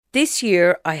This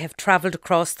year I have travelled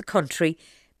across the country,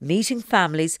 meeting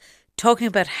families, talking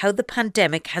about how the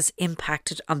pandemic has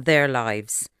impacted on their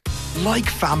lives. Like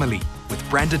Family with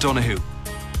Brenda Donoghue.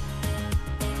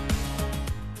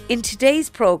 In today's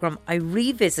programme, I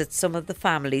revisit some of the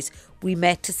families we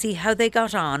met to see how they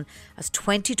got on as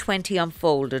 2020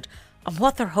 unfolded and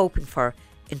what they're hoping for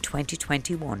in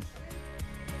 2021.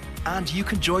 And you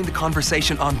can join the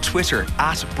conversation on Twitter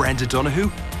at Brenda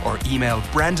Donoghue or email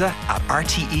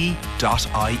brenda@rte.ie.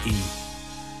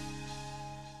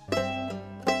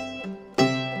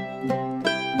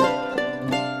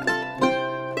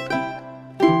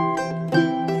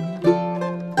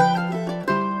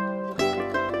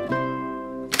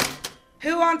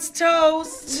 Who wants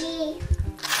toast?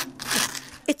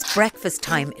 It's breakfast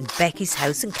time in Becky's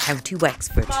house in County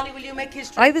Wexford. Molly, will you make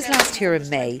his I was last here in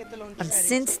May, and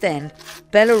since then,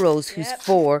 Bella Rose, who's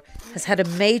 4, has had a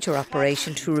major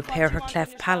operation to repair her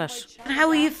cleft palate. And how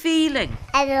are you feeling?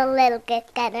 A little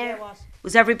bit better.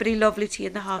 Was everybody lovely to you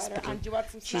in the hospital?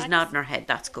 She's nodding her head,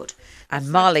 that's good.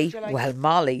 And Molly,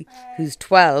 who's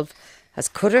 12, has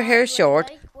cut her hair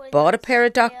short, bought a pair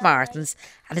of Doc Martens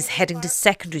and is heading to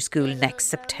secondary school next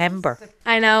September.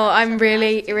 I know, I'm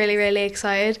really, really, really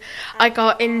excited. I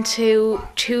got into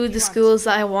 2 of the schools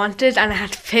that I wanted and I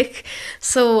had to pick.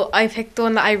 So I picked the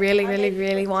one that I really, really,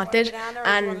 really wanted,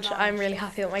 and I'm really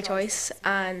happy with my choice,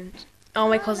 and all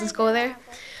my cousins go there.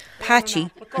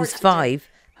 Patchy, who's 5,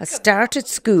 has started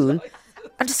school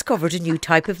and discovered a new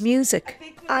type of music.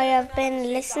 I have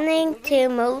been listening to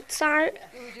Mozart,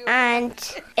 and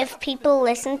if people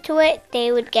listen to it,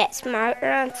 they would get smarter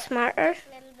and smarter,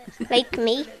 like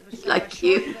me. Like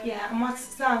you? Yeah, and what's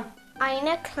the song?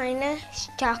 Eine kleine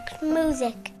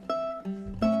Stockmusik.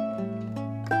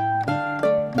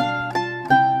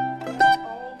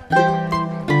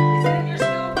 Is it in your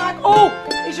school bag? Oh,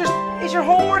 is your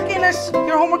homework in it?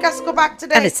 Your homework has to go back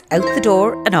today. And it's out the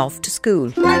door and off to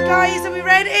school. Right, guys, are we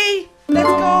ready? Let's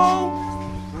go.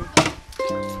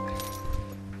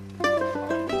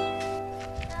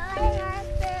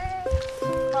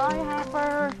 Bye,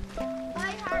 Harper.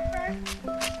 Bye, Harper.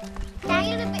 Now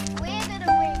you're a bit weird in a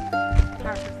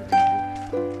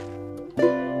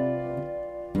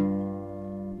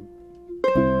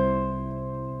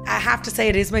I have to say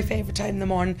it is my favourite time in the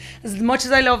morning. As much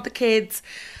as I love the kids,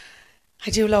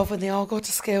 I do love when they all go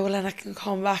to school and I can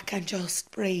come back and just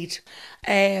breathe.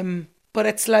 But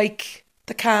it's like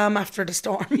the calm after the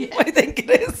storm, I think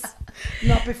it is.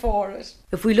 Not before it.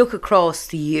 If we look across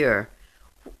the year,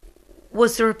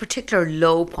 was there a particular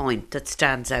low point that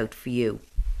stands out for you?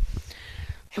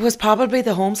 It was probably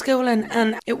the homeschooling,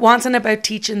 and it wasn't about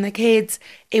teaching the kids.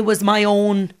 It was my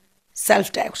own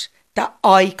self-doubt that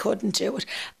I couldn't do it.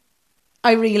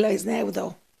 I realise now,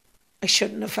 though, I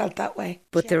shouldn't have felt that way.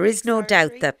 But there is no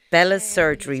doubt that Bella's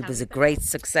surgery was a great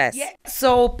success. Yeah.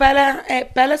 So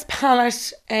Bella's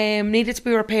palate needed to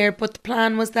be repaired, but the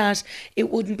plan was that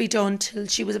it wouldn't be done till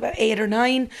she was about 8 or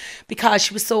 9 because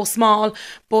she was so small.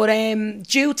 But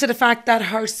due to the fact that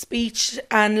her speech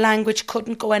and language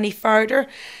couldn't go any further,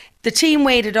 the team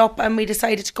weighed up and we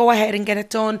decided to go ahead and get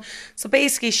it done. So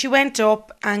basically she went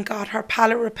up and got her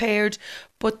palate repaired,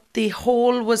 but the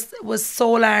hole was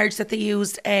so large that they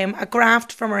used a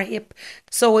graft from her hip.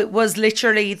 So it was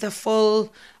literally the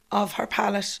full of her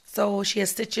palate. So she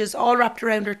has stitches all wrapped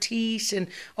around her teeth and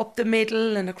up the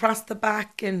middle and across the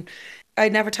back. And I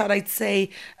never thought I'd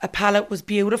say a palate was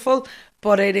beautiful,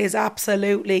 but it is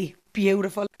absolutely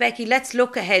beautiful. Becky, let's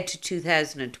look ahead to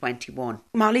 2021.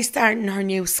 Molly's starting her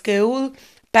new school.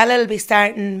 Bella will be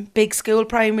starting big school,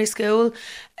 primary school.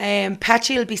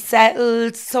 Patchy will be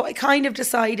settled. So I kind of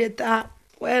decided that,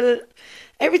 well,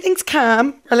 everything's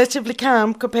calm, relatively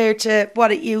calm compared to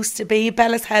what it used to be.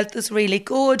 Bella's health is really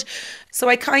good. So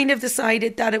I kind of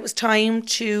decided that it was time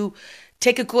to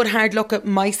take a good hard look at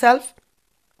myself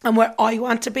and where I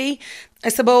want to be. I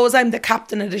suppose I'm the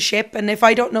captain of the ship, and if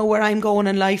I don't know where I'm going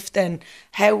in life, then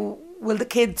how will the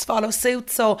kids follow suit?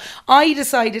 So I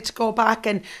decided to go back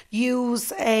and use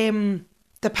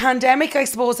the pandemic, I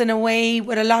suppose, in a way,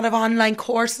 with a lot of online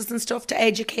courses and stuff to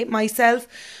educate myself.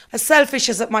 As selfish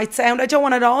as it might sound, I don't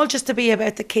want it all just to be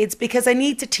about the kids, because I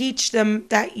need to teach them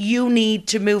that you need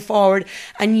to move forward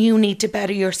and you need to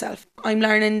better yourself. I'm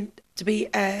learning to be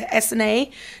SNA.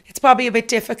 It's probably a bit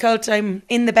difficult. I'm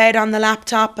in the bed on the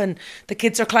laptop and the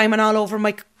kids are climbing all over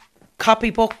my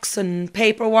copybooks and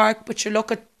paperwork, but you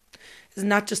look at, it's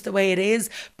not just the way it is.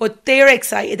 But they're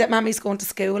excited that Mammy's going to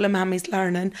school and Mammy's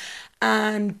learning,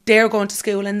 and they're going to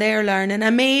school and they're learning.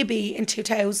 And maybe in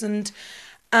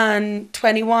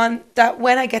 2021, that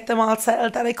when I get them all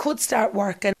settled, that I could start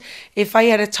working. If I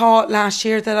had a thought last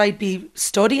year that I'd be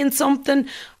studying something,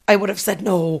 I would have said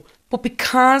no. But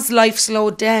because life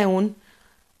slowed down,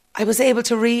 I was able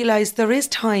to realise there is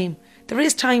time. There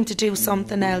is time to do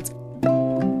something else.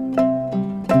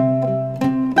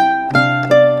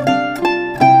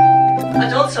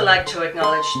 I'd also like to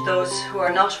acknowledge those who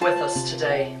are not with us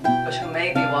today, but who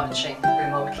may be watching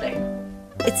remotely.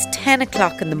 It's 10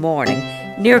 o'clock in the morning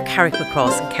near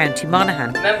Carrickmacross in County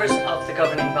Monaghan. Members of the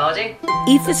governing body.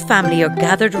 Aoife's family are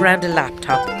gathered around a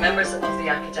laptop. Members of the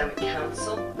academic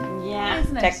council. Yeah,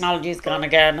 technology's gone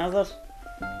again, has it?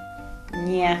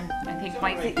 Yeah. I think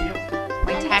my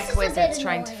tech wizard's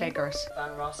trying to figure it.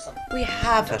 Van Rossum. We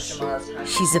have it.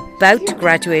 She's about to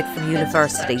graduate from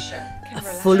university, a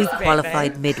fully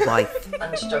qualified midwife.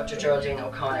 And Dr. Geraldine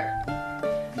O'Connor.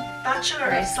 Bachelor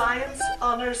of Science,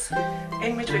 Honours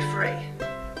in Midwifery.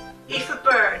 Aoife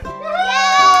Byrne.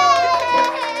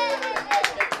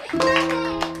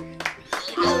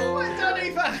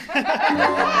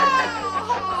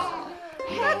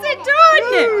 What's it done?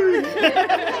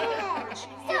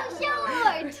 So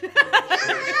short.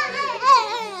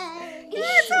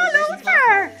 It's all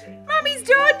over. Mommy's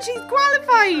done. She's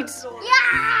qualified.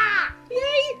 Yeah.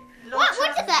 Yay. What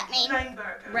does that mean?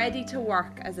 Steinberger. Ready to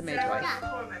work as a midwife.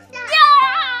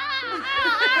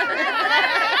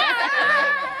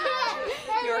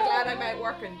 You're glad I'm out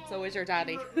working, so is your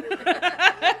daddy. Isn't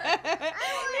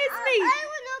he?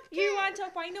 You want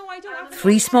up? I know I don't have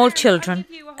 3 small children,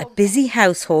 a busy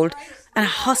household, and a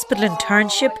hospital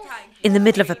internship in the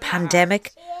middle of a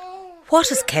pandemic. What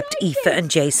has kept Aoife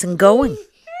and Jason going?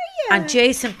 And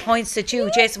Jason points at you.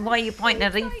 Jason, why are you pointing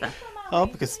at Aoife? Oh,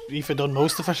 because Aoife done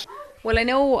most of it. Well, I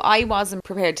know I wasn't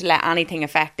prepared to let anything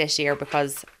affect this year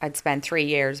because I'd spent 3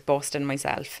 years busting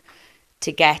myself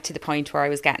to get to the point where I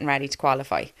was getting ready to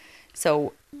qualify.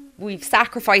 So we've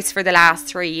sacrificed for the last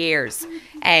 3 years.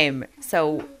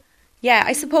 So, yeah,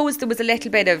 I suppose there was a little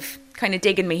bit of kind of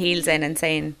digging my heels in and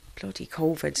saying, bloody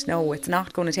COVID, no, it's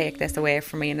not going to take this away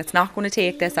from me and it's not going to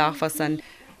take this off us. And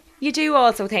you do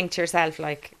also think to yourself,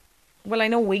 like, well, I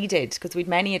know we did because we'd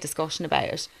many a discussion about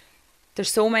it.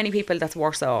 There's so many people that's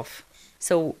worse off.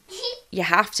 So you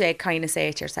have to kind of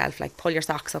say to yourself, like, pull your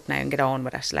socks up now and get on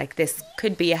with it. Like, this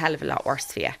could be a hell of a lot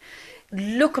worse for you.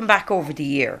 Looking back over the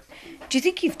year, do you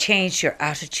think you've changed your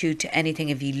attitude to anything?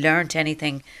 Have you learnt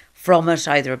anything from it,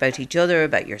 either about each other,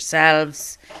 about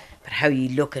yourselves, about how you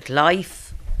look at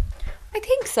life? I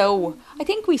think so. I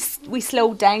think we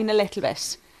slowed down a little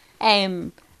bit.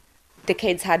 The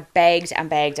kids had begged and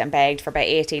begged and begged for about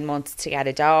 18 months to get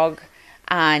a dog.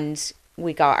 And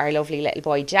we got our lovely little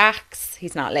boy Jax.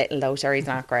 He's not little though, sure, he's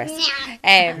not Chris.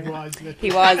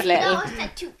 He was little.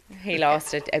 He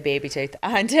lost a baby tooth.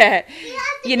 And,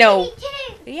 you know,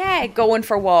 yeah, going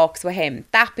for walks with him.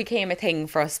 That became a thing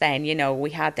for us then. You know, we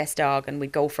had this dog and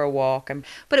we'd go for a walk.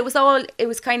 But it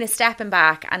was kind of stepping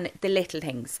back and the little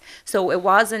things. So it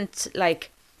wasn't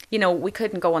like, you know, we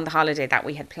couldn't go on the holiday that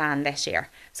we had planned this year.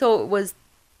 So it was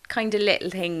kind of little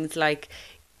things like,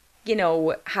 you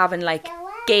know, having like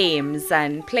games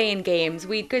and playing games.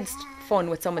 We had good fun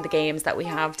with some of the games that we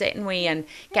have, didn't we? And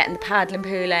getting the paddling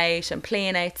pool out and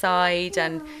playing outside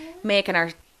and making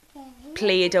our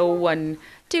Play-Doh and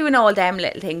doing all them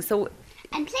little things. So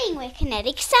and playing with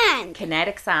kinetic sand.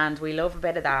 Kinetic sand, we love a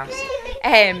bit of that.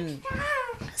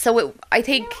 So I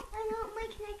think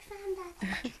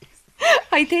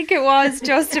I think it was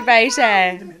just about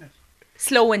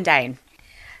slowing down.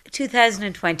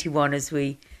 2021, as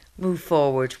we move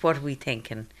forward, what are we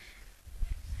thinking?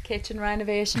 Kitchen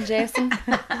renovation, Jason.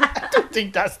 I don't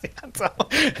think that's the answer.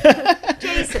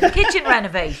 Jason, kitchen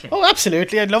renovation. Oh,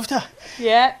 absolutely. I'd love to.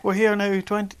 Yeah. We're here now,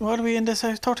 what are we in this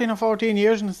house? 13 or 14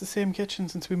 years and it's the same kitchen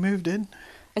since we moved in.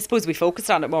 I suppose we focused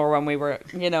on it more when we were,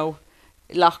 you know,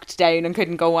 locked down and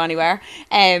couldn't go anywhere.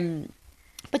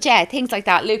 But yeah, things like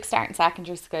that. Luke's starting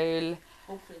secondary school.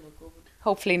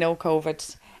 Hopefully no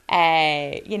COVID.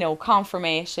 You know,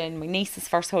 confirmation, my niece's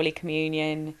first Holy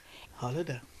Communion.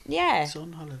 Holiday. Yeah.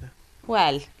 Sun holiday.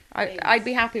 Well, I'd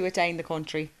be happy with staying in the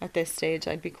country at this stage.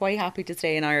 I'd be quite happy to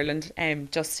stay in Ireland,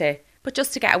 just to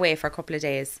get away for a couple of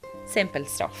days. Simple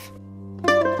stuff.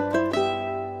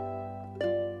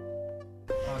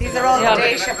 These are all the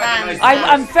Daisha fans.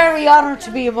 I'm very honoured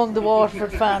to be among the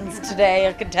Waterford fans today,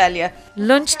 I can tell you.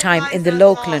 Lunchtime in the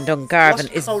local in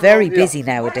Dungarvan is very busy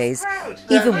nowadays,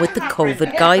 even with the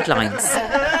COVID guidelines.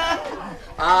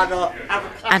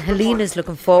 And Helena's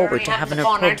looking forward to having her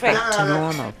pub back to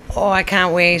normal. Oh, I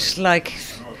can't wait. Like,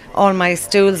 all my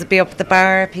stools will be up at the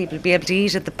bar, people will be able to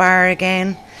eat at the bar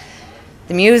again.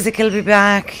 The music will be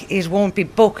back. It won't be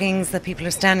bookings that people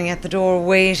are standing at the door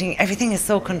waiting. Everything is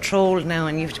so controlled now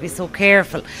and you have to be so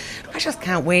careful. I just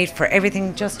can't wait for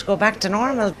everything just to go back to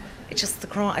normal.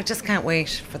 I just can't wait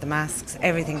for the masks,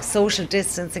 everything, social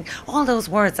distancing, all those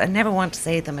words. I never want to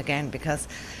say them again, because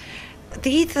the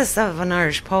ethos of an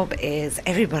Irish pub is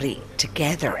everybody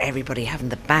together, everybody having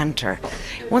the banter.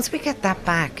 Once we get that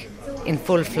back in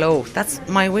full flow, that's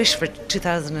my wish for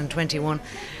 2021,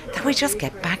 that we just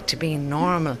get back to being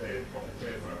normal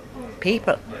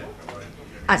people.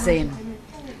 As in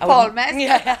Paul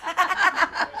Mescal.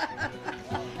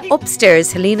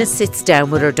 Upstairs, Helena sits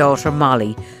down with her daughter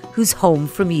Molly, who's home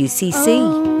from UCC.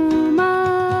 Oh,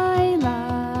 my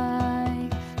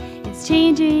life is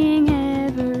changing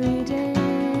every day,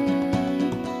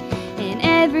 in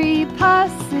every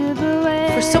possible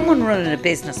way. For someone running a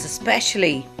business,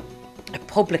 especially a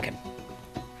publican,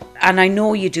 and I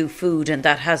know you do food and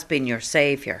that has been your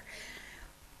saviour,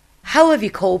 how have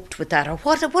you coped with that, or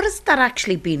what has that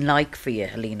actually been like for you,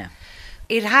 Helena?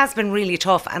 It has been really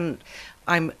tough, and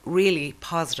I'm really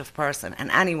positive person, and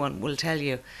anyone will tell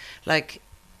you, like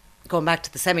going back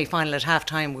to the semi-final at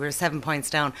half-time, we were 7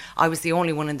 points down. I was the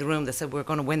only one in the room that said we're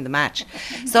going to win the match.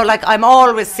 So like I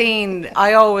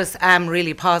always am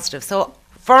really positive. So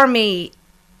for me,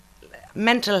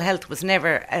 mental health was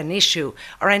never an issue,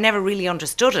 or I never really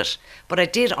understood it, but I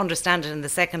did understand it in the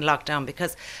second lockdown,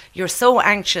 because you're so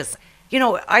anxious. You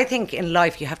know, I think in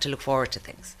life you have to look forward to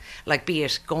things, like be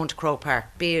it going to Croke Park,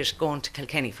 be it going to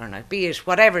Kilkenny for a night, be it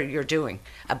whatever you're doing,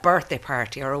 a birthday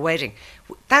party or a wedding.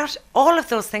 That all of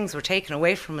those things were taken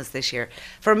away from us this year.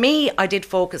 For me, I did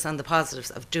focus on the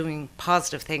positives of doing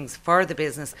positive things for the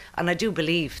business, and I do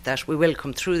believe that we will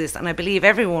come through this, and I believe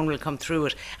everyone will come through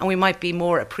it, and we might be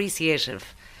more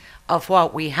appreciative of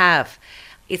what we have.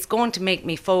 It's going to make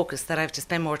me focus that I have to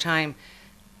spend more time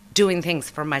doing things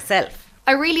for myself.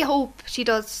 I really hope she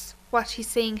does what she's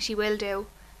saying she will do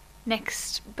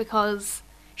next, because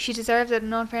she deserves it.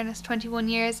 In all fairness, 21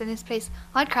 years in this place,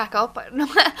 I'd crack up. I don't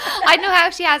know how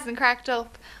she hasn't cracked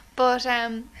up, but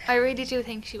I really do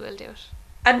think she will do it.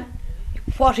 And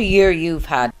what a year you've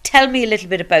had. Tell me a little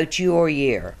bit about your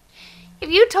year.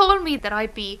 If you told me that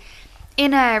I'd be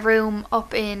in a room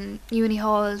up in uni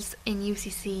halls in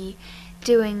UCC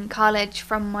doing college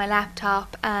from my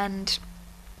laptop and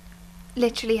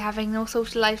literally having no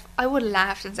social life, I would have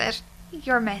laughed and said,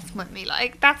 you're messing with me,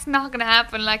 like, that's not gonna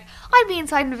happen. Like, I'd be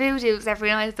inside in Voodoo's every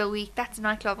night of the week. That's a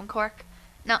nightclub in Cork.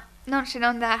 No, none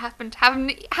of that happened.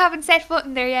 Haven't set foot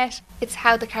in there yet. It's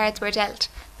how the cards were dealt.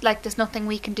 Like, there's nothing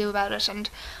we can do about it, and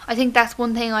I think that's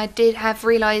one thing I did have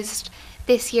realised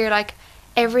this year. Like,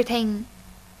 everything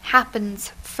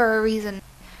happens for a reason.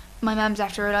 My mum's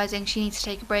after realising she needs to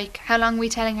take a break. How long are we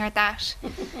telling her that?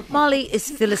 Molly is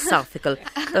philosophical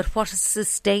that what has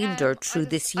sustained her through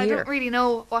this year. I don't really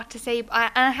know what to say, and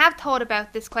I have thought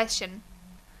about this question.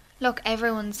 Look,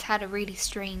 everyone's had a really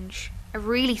strange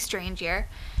year.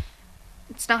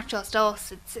 It's not just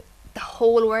us, it's the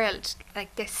whole world.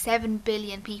 Like, there's 7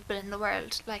 billion people in the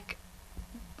world. Like,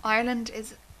 Ireland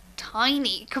is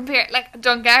tiny compared, like,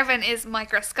 Dungarvan is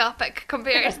microscopic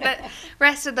compared to the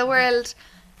rest of the world.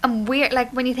 And weird,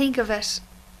 like, when you think of it,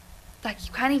 like,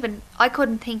 I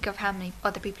couldn't think of how many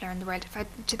other people are in the world if I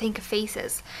had to think of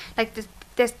faces. Like,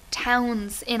 there's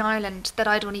towns in Ireland that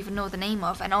I don't even know the name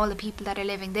of, and all the people that are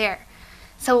living there.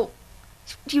 So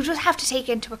you just have to take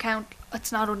into account,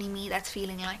 it's not only me that's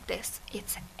feeling like this,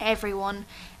 it's everyone,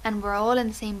 and we're all in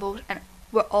the same boat, and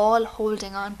we're all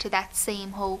holding on to that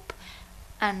same hope,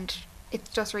 and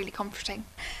it's just really comforting.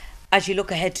 As you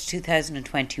look ahead to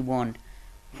 2021,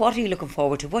 what are you looking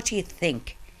forward to? What do you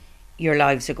think your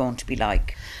lives are going to be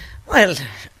like? Well,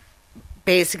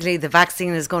 basically the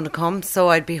vaccine is going to come, so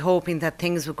I'd be hoping that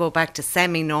things will go back to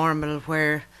semi-normal,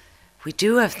 where we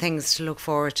do have things to look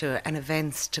forward to and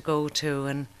events to go to.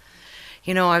 And,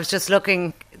 you know, I was just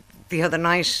looking the other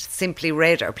night, Simply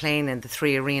Red are playing in the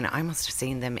 3 Arena. I must have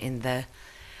seen them in the,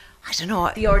 I don't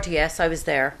know. The RDS, I was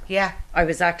there. Yeah. I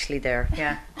was actually there,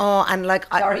 yeah. Oh, and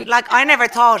I never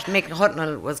thought Mick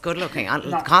Hucknall was good looking at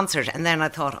the concert, and then I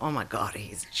thought, oh my God,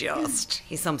 he's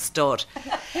some stud.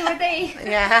 Who are they?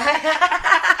 Yeah.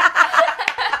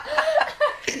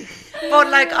 But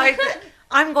like,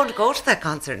 I'm going to go to that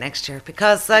concert next year,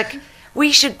 because like,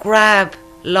 we should grab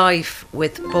life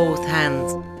with both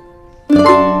hands.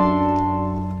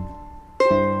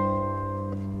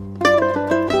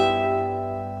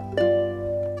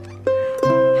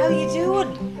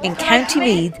 In County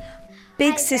Meath,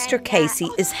 big sister Casey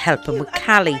is helping with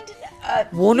Callie,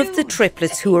 one of the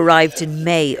triplets who arrived in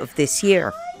May of this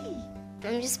year.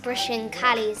 I'm just brushing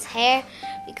Callie's hair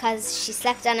because she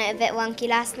slept on it a bit wonky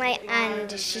last night,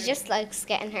 and she just likes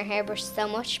getting her hair brushed so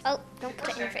much. Oh, don't put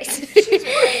it in her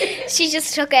face. She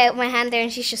just took out my hand there,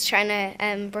 and she's just trying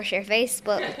to brush her face,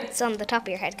 but it's on the top of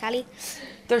your head, Callie.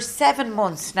 They're 7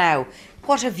 months now.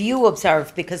 What have you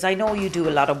observed? Because I know you do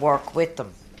a lot of work with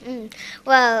them.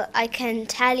 Well, I can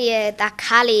tell you that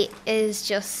Callie is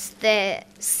just the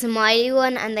smiley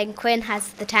one, and then Quinn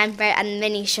has the temper, and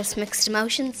Minnie's just mixed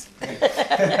emotions.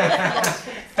 That's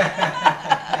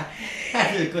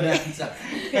a good answer.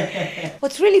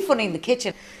 What's really funny in the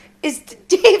kitchen is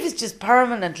Dave is just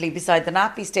permanently beside the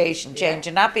nappy station,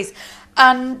 changing nappies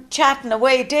and chatting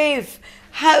away. Dave,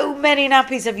 how many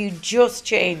nappies have you just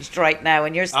changed right now,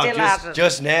 and you're still at it?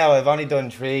 Just now, I've only done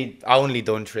 3.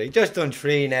 Just done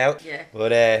 3 now. Yeah. But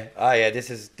this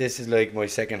is like my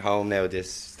second home now. This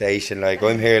station, like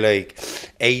I'm here like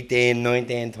 18,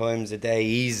 19 times a day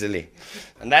easily,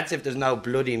 and that's if there's no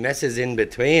bloody messes in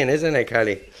between, isn't it,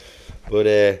 Callie? But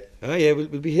we'll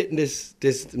be hitting this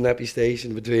nappy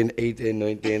station between 18,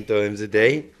 19 times a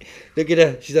day. Look at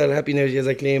her, she's all happy now. She has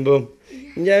a clean bum.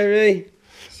 Yeah, right.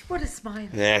 What a smile.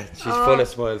 Yeah, she's full of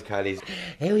smiles, Callie.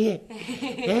 How are you?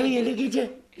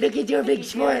 Look at your big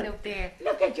smile.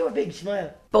 Look at your big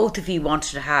smile. Both of you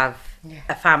wanted to have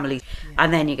a family,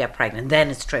 and then you get pregnant, then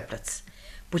it's triplets.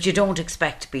 But you don't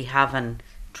expect to be having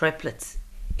triplets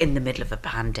in the middle of a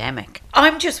pandemic.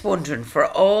 I'm just wondering, for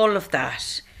all of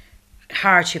that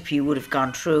hardship you would have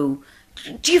gone through,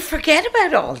 do you forget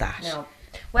about all that? No.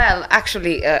 Well,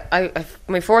 actually,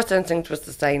 my first instinct was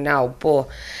to say no, but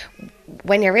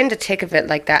when you're in the thick of it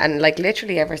like that, and like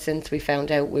literally ever since we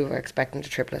found out we were expecting the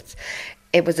triplets,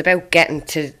 it was about getting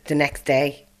to the next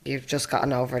day. You've just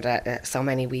gotten over that so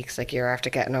many weeks, like you're after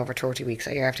getting over 30 weeks,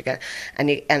 or you're after getting, and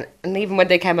even when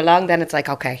they came along, then it's like,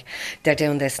 okay, they're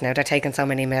doing this now, they're taking so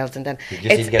many meals, and then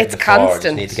it's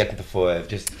constant. Need to get to the 4.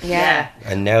 Yeah.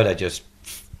 And now they're just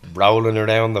rolling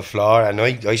around the floor, and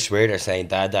I swear they're saying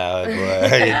dada,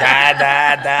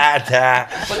 dada.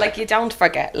 But like you don't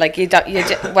forget, like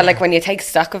like when you take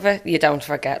stock of it, you don't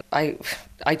forget.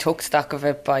 I took stock of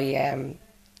it by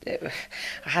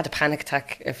I had a panic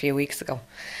attack a few weeks ago.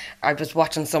 I was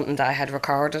watching something that I had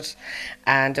recorded,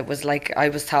 and it was like I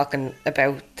was talking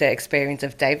about the experience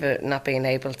of David not being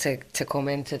able to come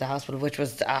into the hospital, which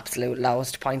was the absolute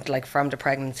lowest point, like from the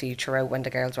pregnancy throughout when the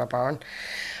girls were born.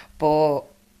 But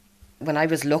when I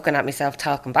was looking at myself,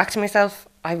 talking back to myself,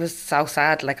 I was so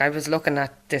sad. Like I was looking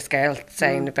at this girl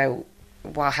saying about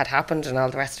what had happened and all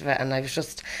the rest of it, and I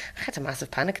had a massive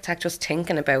panic attack just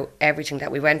thinking about everything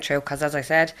that we went through, because as I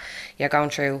said, you're going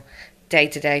through day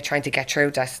to day trying to get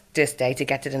through this day to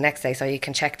get to the next day, so you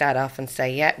can check that off and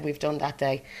say, yeah, we've done that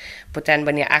day. But then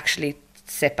when you actually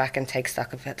sit back and take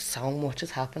stock of it, so much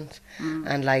has happened,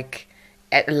 and like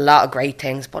a lot of great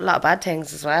things, but a lot of bad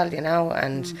things as well, you know,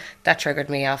 and that triggered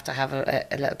me off to have a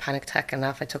little panic attack, and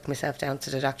off I took myself down to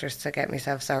the doctors to get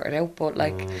myself sorted out. But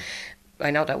like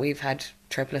I know that we've had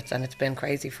triplets and it's been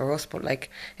crazy for us, but like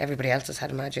everybody else has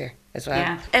had a mad year as well.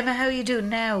 Yeah. Emma, how are you doing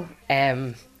now?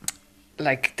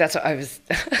 Like that's what I was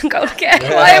going to get.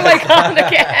 Why am I going to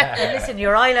get? Listen,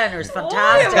 your eyeliner is fantastic.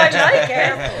 Why am I like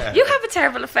careful? You have a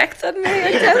terrible effect on me,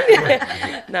 I tell you.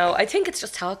 No, I think it's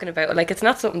just talking about, like, it's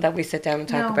not something that we sit down and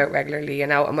talk about regularly, you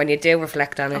know. And when you do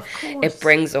reflect on it, it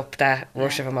brings up that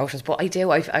rush of emotions. But I feel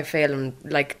like I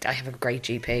have a great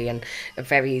GP and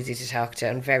very easy to talk to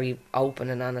and very open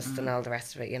and honest and all the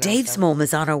rest of it, you know. Dave's mum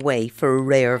is on her way for a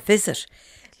rare visit.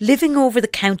 Living over the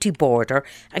county border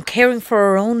and caring for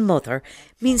her own mother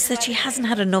means that she hasn't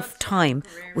had enough time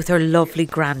with her lovely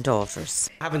granddaughters.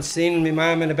 I haven't seen my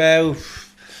mum in about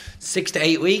 6 to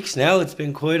 8 weeks now. It's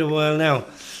been quite a while now.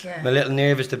 Yeah. I'm a little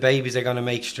nervous the babies are going to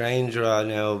make strange right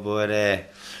now, but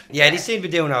they seem to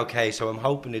be doing okay, so I'm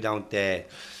hoping they don't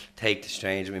take the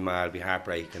strange with my mum. It'll be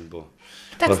heartbreaking, but...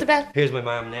 That's the bell. Here's my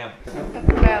mum now. That's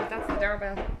the bell, that's the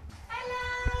doorbell.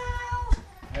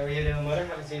 How are you doing, mother?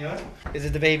 Haven't seen you on? This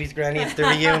is the baby's granny. It's the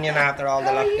reunion after all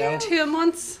the lockdown. 2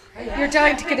 months. You're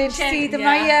dying to get in to see them,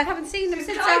 are you? Haven't seen them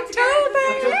since October.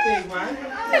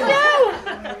 Hello.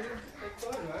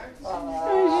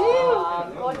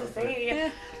 Good to see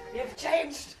you. You've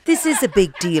changed. This is a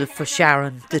big deal for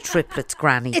Sharon, the triplets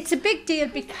granny. It's a big deal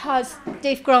because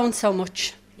they've grown so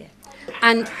much. Yeah.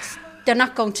 And they're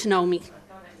not going to know me.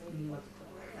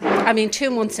 I mean, 2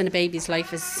 months in a baby's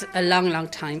life is a long, long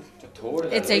time.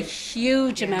 It's a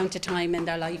huge amount of time in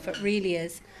their life, it really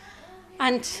is.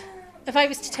 And if I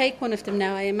was to take one of them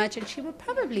now, I imagine she would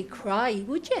probably cry,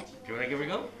 would you? Do you want to give her a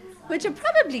go? Would you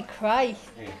probably cry?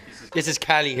 This is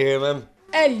Callie here, ma'am.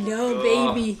 Hello,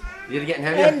 baby. You're getting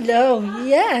heavier? Hello,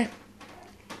 yeah.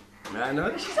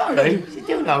 No, she's alright. She's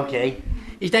doing okay.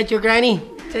 Is that your granny?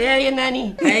 There you,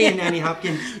 Nanny. Hey, Nanny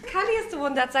Hopkins. Callie is the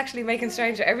one that's actually making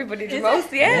strange to everybody the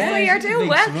most. Yes, so you're doing big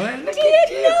well. smile. But you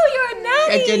didn't know you're a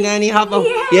nanny. Get your Nanny Hoppo.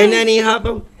 Yes. Your Nanny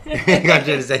Hoppo. Got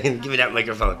you to say, give me that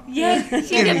microphone. Yes,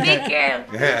 she's a big girl.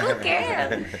 Good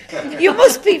girl. You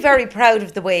must be very proud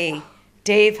of the way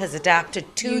Dave has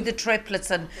adapted to the triplets.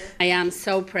 And I am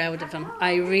so proud of him.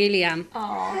 I really am.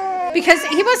 Because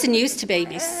he wasn't used to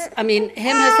babies. I mean,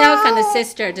 himself and his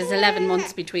sister, there's 11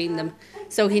 months between them.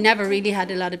 So he never really had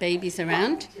a lot of babies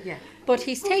around. Yeah. But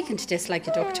he's taken to this like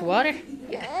a duck to water.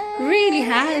 Yeah. Really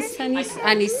has. And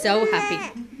he's so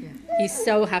happy. Yeah. He's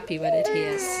so happy with it, he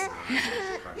is.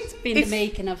 It's been the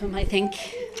making of him, I think.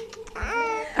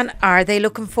 And are they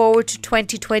looking forward to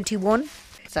 2021?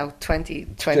 So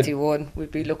 2021,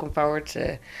 we'd be looking forward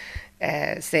to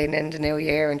seeing in the new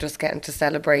year and just getting to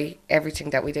celebrate everything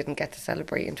that we didn't get to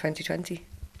celebrate in 2020.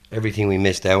 Everything we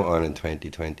missed out on in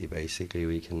 2020, basically,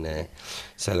 we can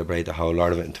celebrate the whole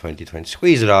lot of it in 2020.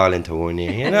 Squeeze it all into 1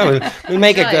 year, you know. We'll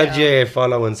make a good year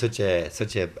following such a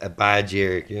bad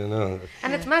year, you know.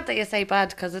 And it's mad that you say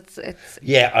bad because it's.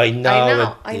 Yeah, I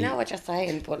know. I know what you're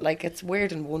saying, but like it's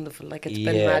weird and wonderful. Like it's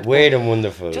been Yeah, mad. weird and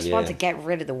wonderful. Just want to get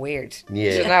rid of the weird.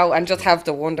 Yeah. You know, and just have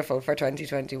the wonderful for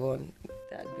 2021.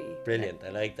 That'd be brilliant.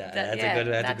 I like that. That's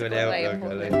a good way of outlook. I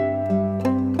putting like it.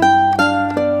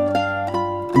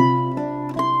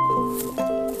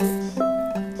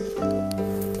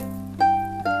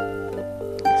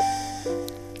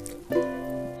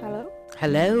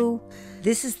 Hello.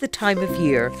 This is the time of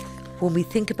year when we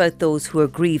think about those who are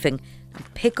grieving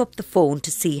and pick up the phone to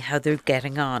see how they're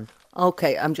getting on.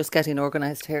 Okay, I'm just getting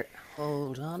organised here.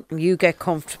 Hold on. You get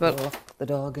comfortable. Lock the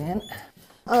dog in.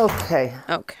 Okay.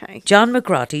 John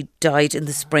McGrotty died in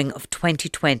the spring of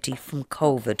 2020 from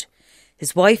COVID.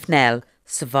 His wife Nell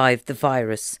survived the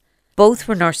virus. Both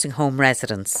were nursing home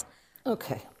residents.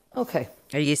 Okay.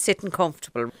 Are you sitting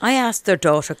comfortable? I asked their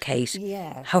daughter Kate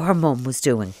how her mum was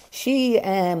doing. She,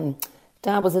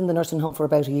 Dad was in the nursing home for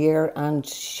about a year and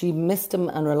she missed him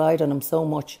and relied on him so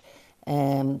much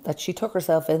that she took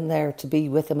herself in there to be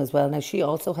with him as well. Now, she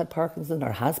also had Parkinson's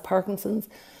or has Parkinson's.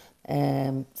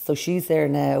 So she's there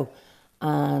now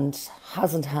and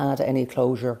hasn't had any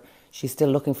closure. She's still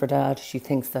looking for Dad. She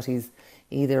thinks that he's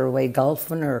either away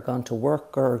golfing or gone to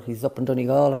work or he's up in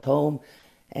Donegal at home.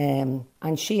 And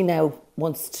she now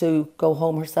wants to go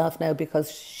home herself now because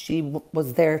she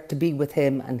was there to be with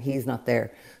him and he's not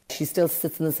there. She still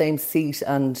sits in the same seat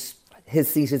and his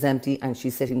seat is empty and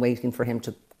she's sitting waiting for him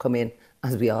to come in,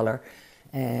 as we all are.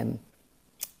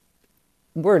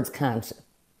 Words can't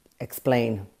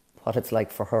explain what it's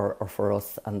like for her or for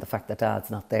us and the fact that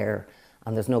Dad's not there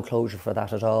and there's no closure for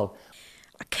that at all.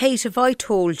 Kate, if I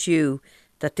told you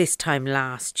that this time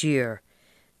last year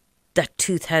that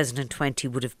 2020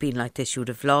 would have been like this, you would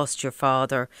have lost your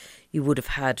father, you would have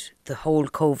had the whole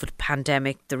COVID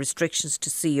pandemic, the restrictions to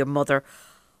see your mother,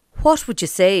 what would you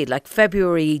say? Like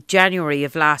February, January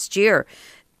of last year,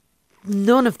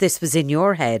 none of this was in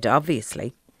your head,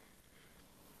 obviously.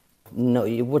 No,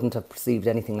 you wouldn't have perceived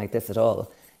anything like this at all.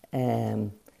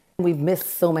 We've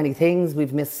missed so many things.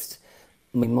 We've missed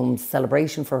my mum's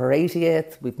celebration for her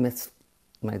 80th. We've missed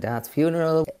my dad's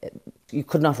funeral. You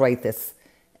could not write this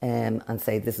and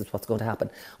say this is what's going to happen.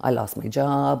 I lost my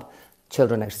job,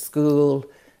 children out of school.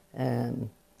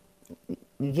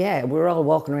 We're all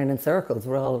walking around in circles.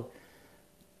 We're all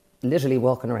literally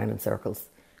walking around in circles.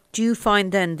 Do you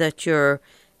find then that you're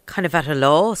kind of at a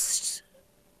loss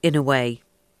in a way?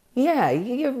 Yeah,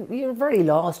 you're very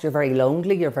lost, you're very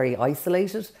lonely, you're very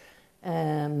isolated.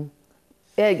 I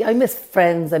miss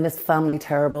friends, I miss family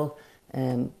terrible.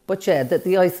 But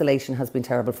the isolation has been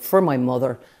terrible for my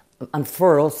mother and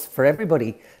for us, for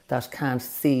everybody that can't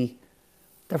see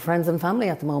their friends and family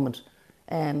at the moment.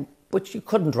 But you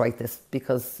couldn't write this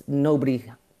because nobody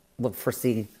would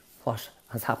foresee what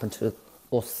has happened to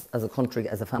us as a country,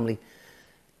 as a family,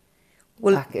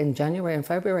 back in January and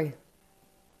February.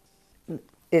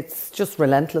 It's just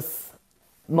relentless.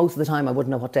 Most of the time I wouldn't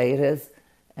know what day it is.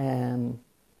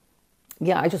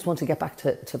 I just want to get back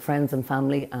to friends and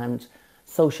family and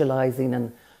socialising.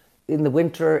 And in the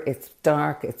winter, it's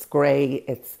dark, it's grey,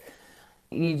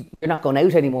 you're not going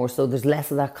out anymore, so there's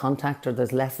less of that contact or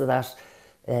there's less of that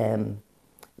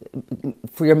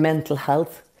for your mental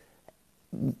health,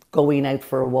 going out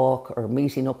for a walk or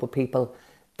meeting up with people.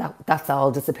 That's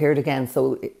all disappeared again,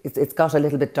 so it's got a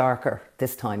little bit darker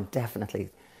this time, definitely.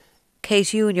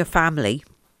 Kate, you and your family,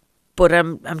 but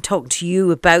I'm talking to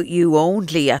you about you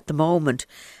only at the moment,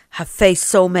 have faced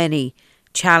so many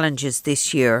challenges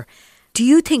this year. Do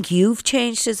you think you've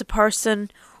changed as a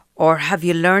person or have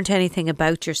you learnt anything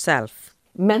about yourself?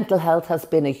 Mental health has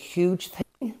been a huge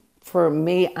thing for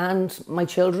me and my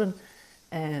children.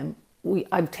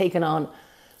 I've taken on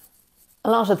a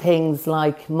lot of things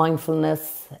like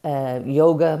mindfulness,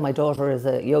 yoga. My daughter is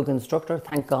a yoga instructor,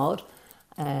 thank God.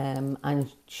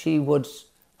 And she would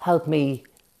help me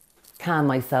calm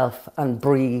myself and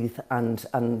breathe and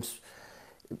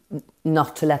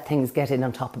not to let things get in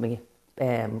on top of me,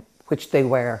 which they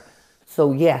were.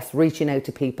 So yes, reaching out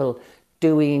to people,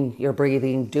 doing your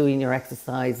breathing, doing your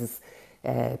exercises,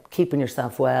 keeping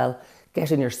yourself well,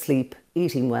 getting your sleep,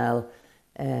 eating well,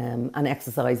 and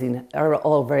exercising are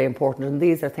all very important. And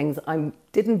these are things I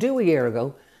didn't do a year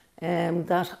ago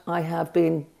that I have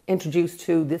been introduced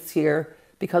to this year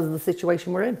because of the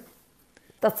situation we're in.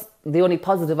 That's the only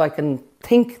positive I can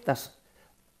think that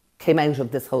came out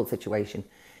of this whole situation,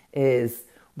 is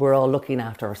we're all looking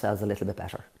after ourselves a little bit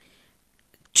better.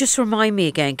 Just remind me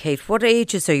again, Kate, what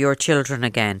ages are your children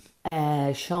again?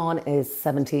 Sean is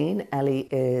 17, Ellie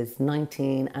is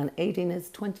 19 and Aideen is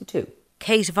 22.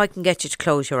 Kate, if I can get you to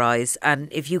close your eyes and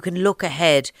if you can look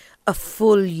ahead a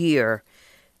full year,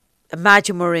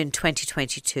 imagine we're in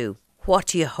 2022. What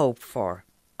do you hope for?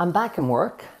 I'm back in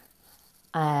work.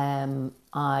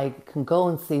 I can go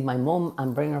and see my mum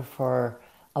and bring her for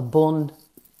a bun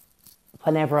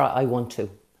whenever I want to.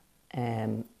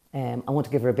 I want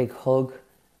to give her a big hug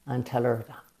and tell her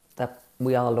that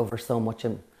we all love her so much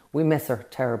and we miss her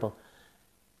terrible.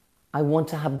 I want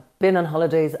to have been on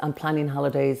holidays and planning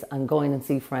holidays and going and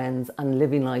see friends and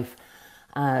living life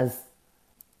as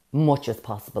much as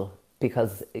possible,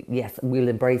 because yes, we'll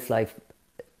embrace life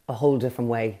a whole different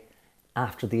way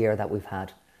after the year that we've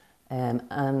had.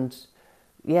 And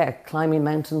yeah, climbing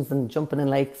mountains and jumping in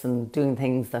lakes and doing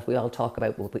things that we all talk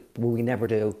about but we never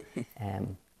do,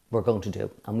 we're going to do,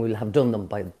 and we'll have done them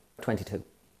by 22.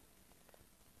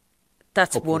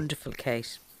 That's hopefully wonderful,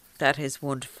 Kate. That is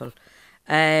wonderful.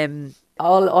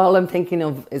 All I'm thinking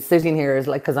of is sitting here is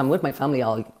like, because I'm with my family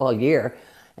all year,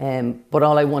 but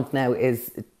all I want now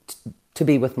is to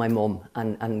be with my mum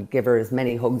and give her as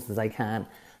many hugs as I can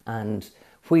and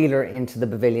wheel her into the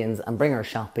pavilions and bring her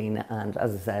shopping and,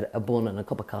 as I said, a bun and a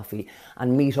cup of coffee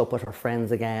and meet up with her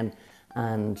friends again.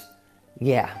 And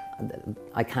yeah,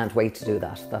 I can't wait to do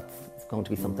that. That's going to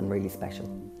be something really special.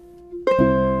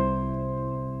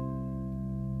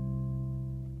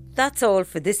 That's all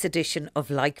for this edition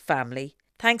of Like Family.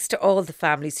 Thanks to all the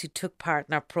families who took part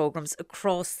in our programmes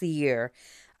across the year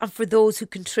and for those who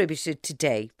contributed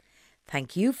today.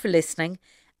 Thank you for listening.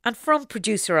 And from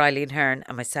producer Eileen Hearn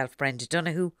and myself, Brenda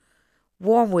Donoghue,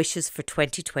 warm wishes for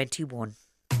 2021.